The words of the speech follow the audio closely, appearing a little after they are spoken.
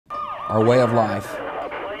our way of life,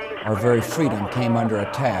 our very freedom came under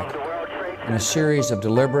attack in a series of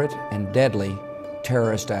deliberate and deadly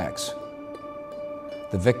terrorist acts.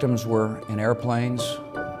 The victims were in airplanes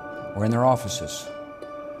or in their offices,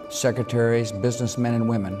 secretaries, businessmen and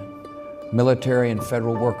women, military and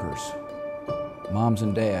federal workers, moms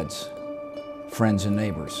and dads, friends and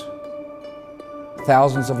neighbors.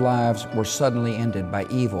 Thousands of lives were suddenly ended by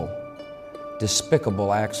evil,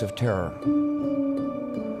 despicable acts of terror.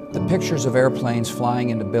 The pictures of airplanes flying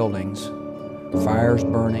into buildings, fires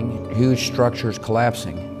burning, huge structures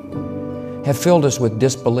collapsing, have filled us with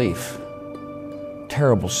disbelief,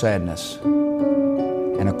 terrible sadness,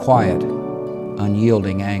 and a quiet,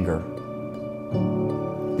 unyielding anger.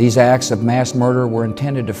 These acts of mass murder were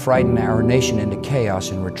intended to frighten our nation into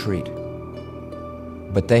chaos and retreat.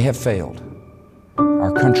 But they have failed.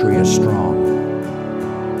 Our country is strong.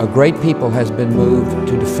 A great people has been moved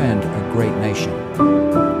to defend a great nation.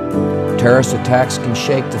 Terrorist attacks can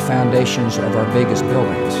shake the foundations of our biggest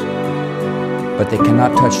buildings, but they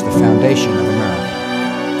cannot touch the foundation of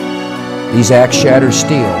America. These acts shatter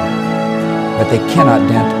steel, but they cannot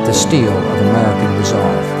dent the steel of American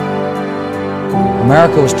resolve.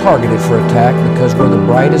 America was targeted for attack because we're the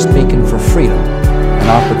brightest beacon for freedom and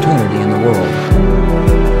opportunity in the world,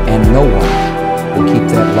 and no one will keep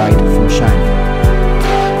that light from shining.